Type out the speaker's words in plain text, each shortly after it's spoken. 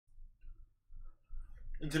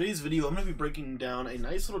In today's video, I'm going to be breaking down a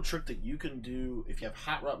nice little trick that you can do if you have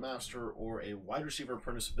Hot Route Master or a wide receiver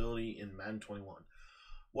apprentice ability in Madden 21.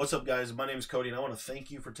 What's up, guys? My name is Cody, and I want to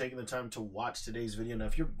thank you for taking the time to watch today's video. Now,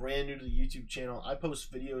 if you're brand new to the YouTube channel, I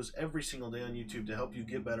post videos every single day on YouTube to help you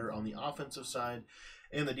get better on the offensive side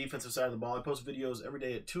and the defensive side of the ball. I post videos every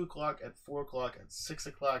day at 2 o'clock, at 4 o'clock, at 6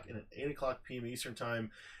 o'clock, and at 8 o'clock p.m. Eastern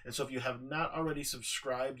Time. And so if you have not already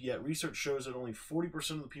subscribed yet, research shows that only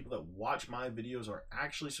 40% of the people that watch my videos are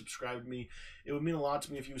actually subscribed to me. It would mean a lot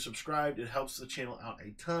to me if you subscribed. It helps the channel out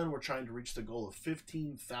a ton. We're trying to reach the goal of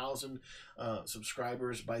 15,000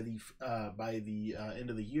 subscribers by the end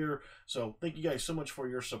of the year. So thank you guys so much for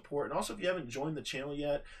your support. And also, if you haven't joined the channel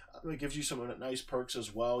yet, it gives you some nice perks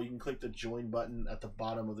as well. You can click the join button at the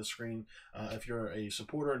bottom of the screen if you're a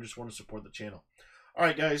supporter and just want to support the channel. All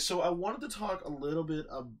right, guys, so I wanted to talk a little bit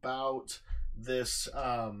about this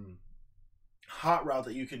hot route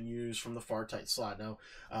that you can use from the far tight slot. Now,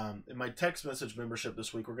 in my text message membership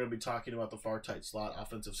this week, we're going to be talking about the far tight slot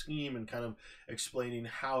offensive scheme and kind of explaining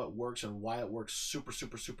how it works and why it works super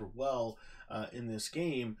well in this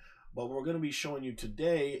game. But what we're going to be showing you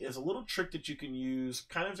today is a little trick that you can use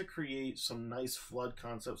kind of to create some nice flood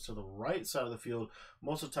concepts to the right side of the field.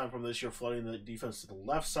 Most of the time from this, you're flooding the defense to the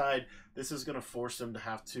left side. This is going to force them to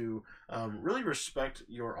have to really respect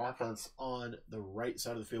your offense on the right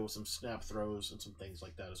side of the field with some snap throws and some things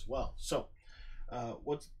like that as well. So,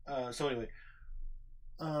 anyway,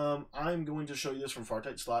 I'm going to show you this from far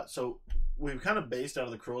tight slot. So we've kind of based out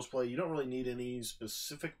of the curls play. You don't really need any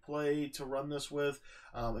specific play to run this with.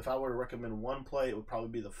 If I were to recommend one play, it would probably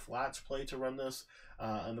be the flats play to run this.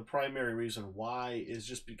 And the primary reason why is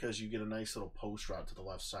just because you get a nice little post route to the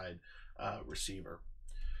left side receiver.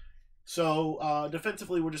 So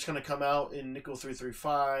defensively, we're just going to come out in nickel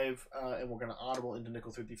 3-3-5, and we're going to audible into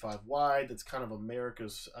nickel 3-3-5 wide. That's kind of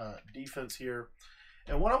America's defense here.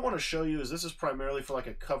 And what I want to show you is this is primarily for like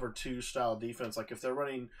a cover 2 style defense. Like if they're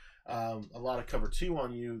running a lot of cover 2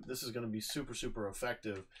 on you, this is going to be super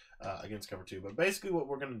effective against cover 2. But basically what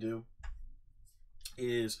we're going to do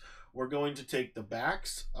is we're going to take the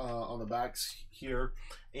backs on the backs here,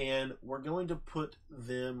 and we're going to put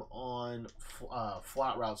them on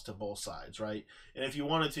flat routes to both sides, right? And if you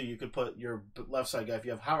wanted to, you could put your left side guy. If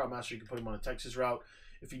you have Hot Route Master, you can put him on a Texas route.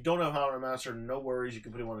 If you don't have Hot Route Master, no worries. You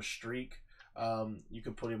can put him on a streak. You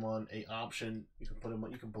can put him on a option. You can put him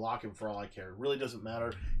on, you can block him for all I care. It really doesn't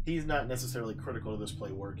matter. He's not necessarily critical to this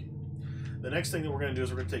play working. The next thing that we're going to do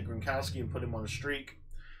is we're going to take Gronkowski and put him on a streak.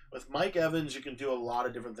 With Mike Evans, you can do a lot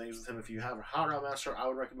of different things with him. If you have a Hot Route Master, I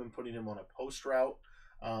would recommend putting him on a post route.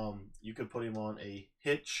 You could put him on a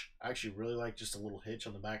hitch. I actually really like just a little hitch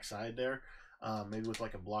on the back side there. Maybe with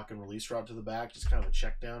like a block and release route to the back, just kind of a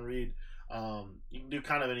check down read. You can do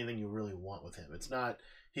kind of anything you really want with him. It's not,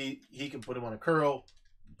 he can put him on a curl,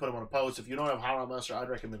 put him on a post. If you don't have Hot Route Master, I'd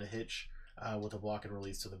recommend a hitch with a block and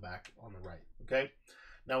release to the back on the right. Okay.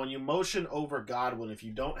 Now, when you motion over Godwin, if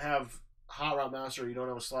you don't have Hot Route Master, you don't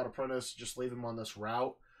have a slot apprentice, just leave him on this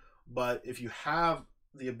route. But if you have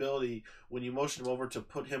the ability, when you motion him over, to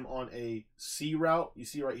put him on a C route, you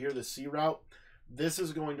see right here the C route, this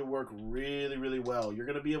is going to work really well. You're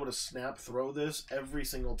going to be able to snap throw this every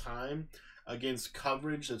single time against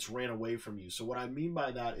coverage that's ran away from you. So what I mean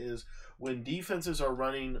by that is when defenses are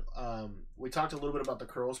running, we talked a little bit about the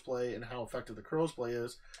curls play and how effective the curls play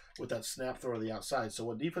is with that snap throw to the outside. So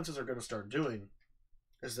what defenses are going to start doing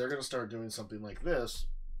is they're going to start doing something like this,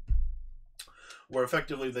 where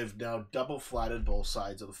effectively they've now double flatted both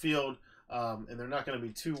sides of the field, and they're not going to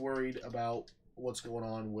be too worried about what's going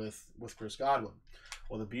on with Chris Godwin.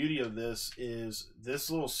 Well, the beauty of this is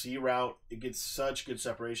this little C route, it gets such good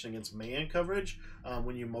separation against man coverage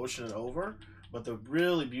when you motion it over. But the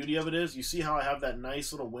really beauty of it is, you see how I have that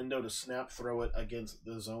nice little window to snap throw it against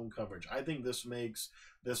the zone coverage. I think this makes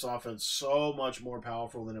this offense so much more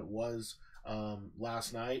powerful than it was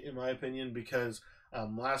last night, in my opinion, because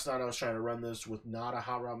last night I was trying to run this with not a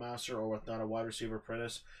Hot Route Master or with not a wide receiver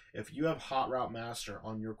apprentice. If you have Hot Route Master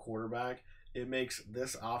on your quarterback, it makes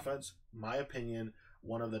this offense, my opinion,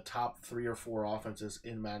 one of the top 3 or 4 offenses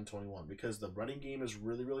in Madden 21, because the running game is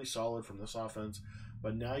really solid from this offense,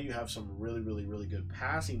 but now you have some really good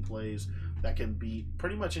passing plays that can beat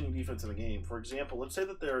pretty much any defense in the game. For example, let's say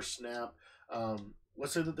that they're snap,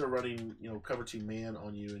 let's say that they're running, cover 2 man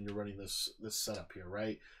on you, and you're running this setup here,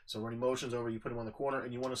 right? So running motions over, you put him on the corner,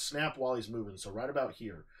 and you want to snap while he's moving. So right about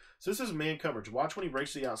here. So this is man coverage. Watch when he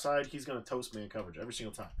breaks to the outside, he's going to toast man coverage every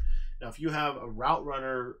single time. Now, if you have a route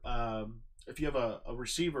runner, if you have a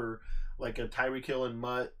receiver like a Tyreek Hill and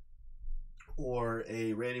Mutt, or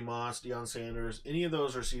a Randy Moss, Deion Sanders, any of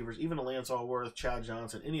those receivers, even a Lance Allworth, Chad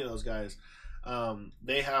Johnson, any of those guys,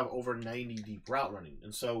 they have over 90 deep route running.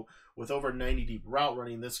 And so with over 90 deep route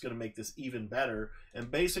running, that's going to make this even better. And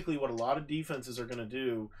basically what a lot of defenses are going to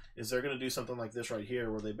do is they're going to do something like this right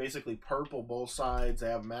here, where they basically purple both sides. They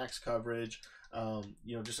have max coverage,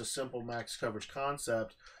 you know, just a simple max coverage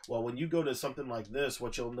concept. Well, when you go to something like this,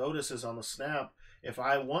 what you'll notice is on the snap, if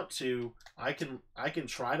I want to, I can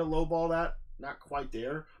try to lowball that. Not quite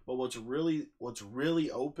there, but what's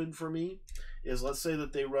really open for me is, let's say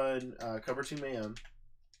that they run cover 2 man,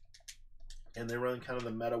 and they run kind of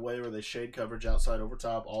the meta way where they shade coverage outside over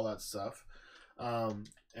top, all that stuff,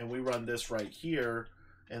 and we run this right here,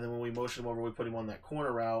 and then when we motion him over, we put him on that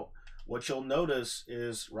corner route. What you'll notice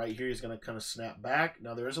is right here he's going to kind of snap back.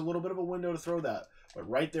 Now there is a little bit of a window to throw that, but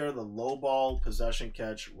right there, the low ball possession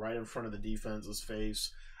catch right in front of the defense's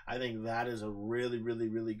face. I think that is a really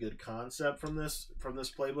good concept from this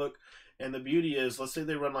playbook. And the beauty is, let's say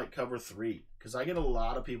they run like cover 3, because I get a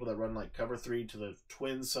lot of people that run like cover 3 to the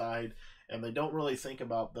twin side, and they don't really think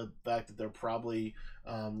about the fact that they're probably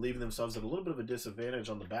leaving themselves at a little bit of a disadvantage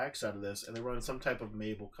on the backside of this, and they run some type of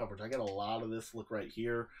Mabel coverage. I get a lot of this look right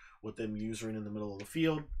here with them usering in the middle of the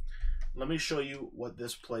field. Let me show you what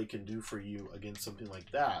this play can do for you against something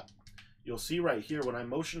like that. You'll see right here, when I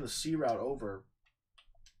motion the C route over,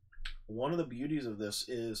 one of the beauties of this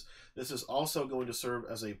is also going to serve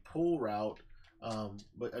as a pull route,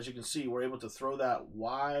 but as you can see, we're able to throw that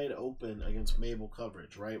wide open against Mabel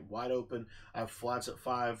coverage, right? Wide open. I have flats at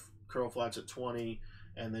 5, curl flats at 20,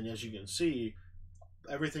 and then as you can see,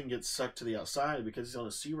 everything gets sucked to the outside because he's on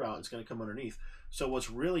a C route. It's going to come underneath. So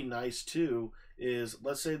what's really nice too is,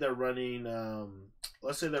 let's say they're running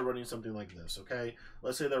something like this. Okay,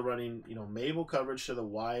 let's say they're running, you know, Mabel coverage to the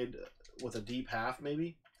wide with a deep half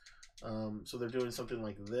maybe. So they're doing something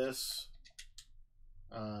like this,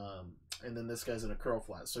 and then this guy's in a curl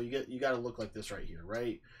flat. So you got to look like this right here,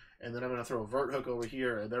 right? And then I'm going to throw a vert hook over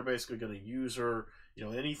here, and they're basically going to use her, you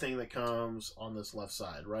know, anything that comes on this left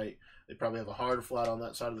side, right? They probably have a hard flat on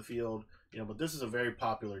that side of the field, you know, but this is a very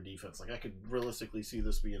popular defense. Like, I could realistically see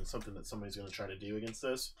this being something that somebody's going to try to do against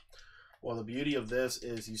this. Well, the beauty of this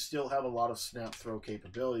is you still have a lot of snap throw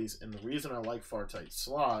capabilities, and the reason I like far tight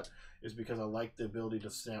slot is because I like the ability to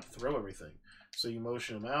snap throw everything. So you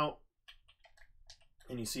motion them out,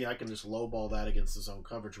 and you see I can just lowball that against the zone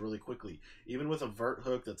coverage really quickly. Even with a vert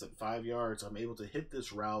hook that's at 5 yards, I'm able to hit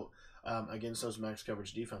this route against those max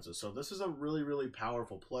coverage defenses. So this is a really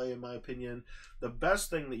powerful play in my opinion. The best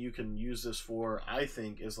thing that you can use this for, I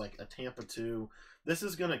think, is like a Tampa 2. This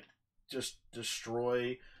is going to just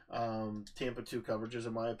destroy Tampa 2 coverages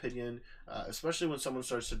in my opinion, especially when someone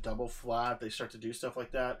starts to double flat, they start to do stuff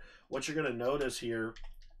like that. What you're going to notice here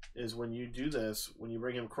is when you do this, when you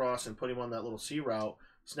bring him across and put him on that little C route,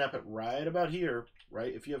 snap it right about here,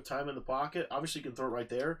 right? If you have time in the pocket, obviously you can throw it right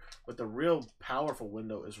there, but the real powerful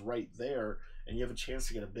window is right there, and you have a chance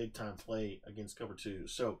to get a big time play against cover 2.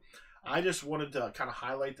 So I just wanted to kind of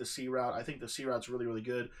highlight the C route. I think the C route's really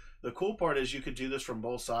good. The cool part is you could do this from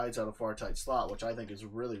both sides out of far tight slot, which I think is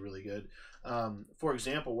really good. For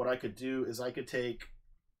example, what I could do is I could take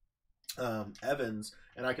Evans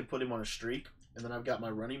and I could put him on a streak, and then I've got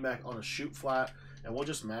my running back on a shoot flat, and we'll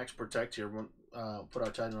just max protect here. Put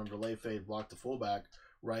our tight end on delay fade, block the fullback,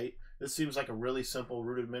 right? This seems like a really simple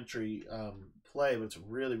rudimentary play, but it's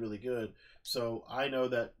really good. So I know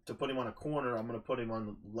that to put him on a corner, I'm going to put him on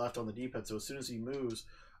the left on the deep head. So as soon as he moves,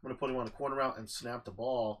 I'm going to put him on a corner route and snap the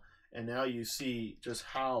ball. And now you see just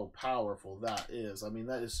how powerful that is. I mean,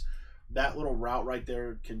 that little route right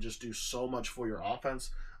there can just do so much for your offense.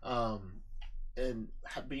 And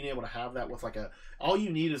being able to have that with all you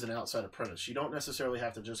need is an outside apprentice. You don't necessarily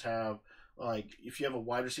have to just have, like, if you have a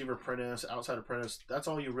wide receiver apprentice, outside apprentice, that's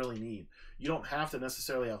all you really need. You don't have to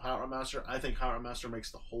necessarily have Hot Rod Master. I think Hot Rod Master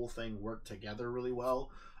makes the whole thing work together really well.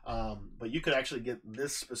 But you could actually get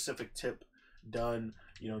this specific tip done,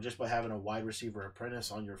 you know, just by having a wide receiver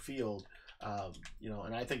apprentice on your field. You know,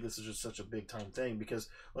 and I think this is just such a big time thing, because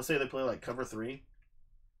let's say they play like cover 3.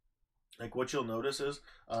 Like, what you'll notice is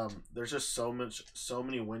there's just so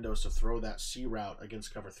many windows to throw that C route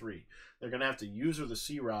against cover 3. They're going to have to use the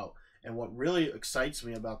C route. And what really excites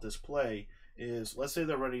me about this play is, let's say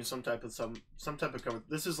they're running some type of cover.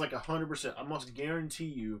 This is like 100%. I almost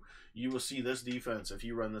guarantee you will see this defense if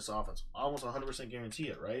you run this offense. Almost 100% guarantee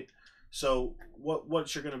it, right? So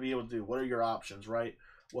what you're going to be able to do? What are your options, right?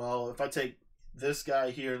 Well, if I take this guy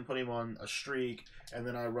here and put him on a streak, and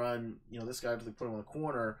then I run, you know, this guy to put him on the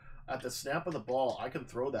corner, at the snap of the ball, I can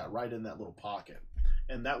throw that right in that little pocket.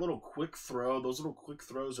 And that little quick throw, those little quick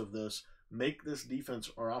throws of this make this defense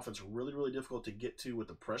or offense really, really difficult to get to with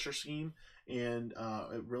the pressure scheme, and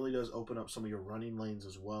it really does open up some of your running lanes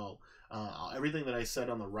as well. Everything that I said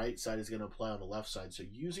on the right side is going to apply on the left side. So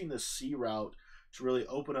using the C route to really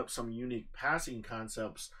open up some unique passing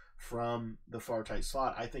concepts from the far tight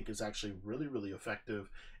slot, I think is actually really, really effective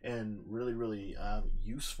and really, really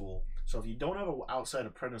useful. So if you don't have an outside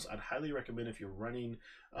apprentice, I'd highly recommend, if you're running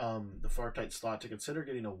the far tight slot, to consider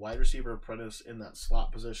getting a wide receiver apprentice in that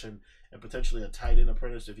slot position and potentially a tight end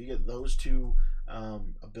apprentice. If you get those two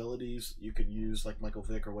abilities, you can use like Michael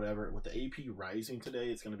Vick or whatever. With the AP rising today,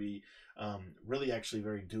 it's going to be really actually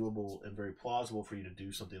very doable and very plausible for you to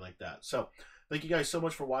do something like that. So thank you guys so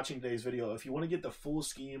much for watching today's video. If you want to get the full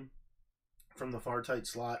scheme from the far tight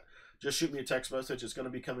slot, just shoot me a text message. It's going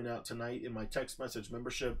to be coming out tonight in my text message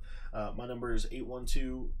membership. My number is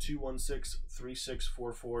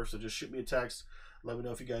 812-216-3644. So just shoot me a text. Let me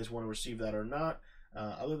know if you guys want to receive that or not.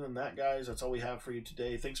 Other than that, guys, that's all we have for you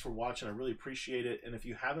today. Thanks for watching. I really appreciate it. And if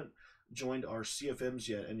you haven't joined our CFMs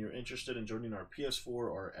yet and you're interested in joining our PS4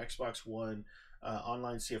 or Xbox One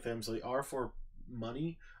online CFMs, they are for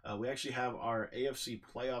money. We actually have our AFC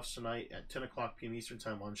playoffs tonight at 10 o'clock p.m. Eastern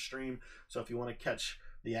time on stream. So if you want to catch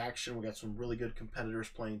the action, we got some really good competitors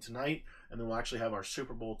playing tonight, and then we'll actually have our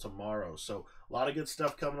Super Bowl tomorrow. So a lot of good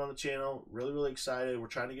stuff coming on the channel. Really, really excited. We're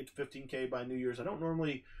trying to get to 15K by New Year's. I don't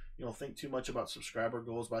normally, think too much about subscriber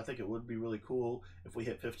goals, but I think it would be really cool if we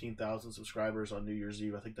hit 15,000 subscribers on New Year's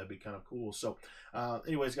Eve. I think that'd be kind of cool. So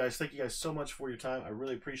anyways, guys, thank you guys so much for your time. I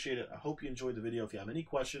really appreciate it. I hope you enjoyed the video. If you have any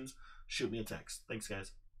questions, shoot me a text. Thanks,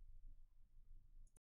 guys.